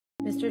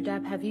Mr.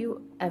 Depp, have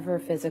you ever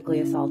physically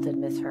assaulted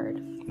Miss Heard?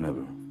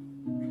 Never.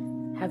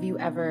 Have you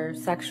ever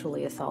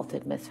sexually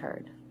assaulted Miss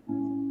Heard?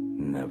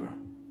 Never.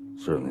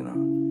 Certainly not.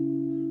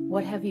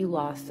 What have you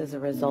lost as a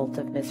result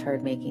of Miss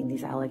Heard making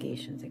these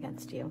allegations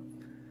against you?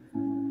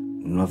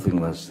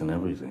 Nothing less than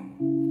everything.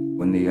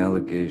 When the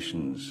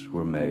allegations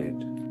were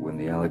made, when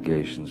the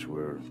allegations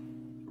were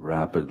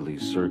rapidly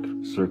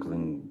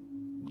circling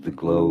the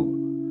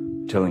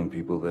globe, telling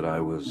people that I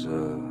was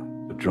a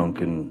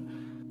drunken,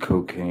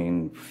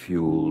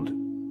 cocaine-fueled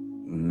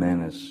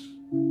menace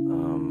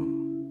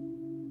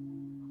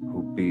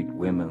who beat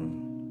women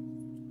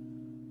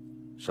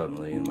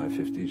suddenly in my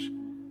 50s,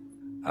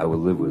 I will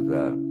live with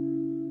that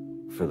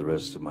for the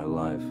rest of my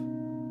life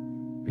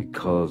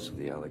because of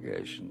the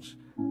allegations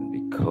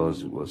and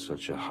because it was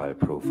such a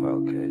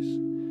high-profile case.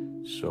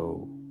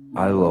 So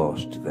I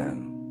lost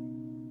then,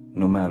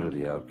 no matter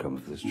the outcome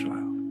of this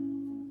trial.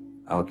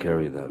 I'll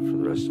carry that for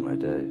the rest of my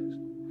days.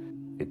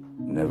 It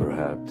never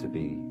had to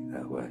be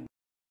that way.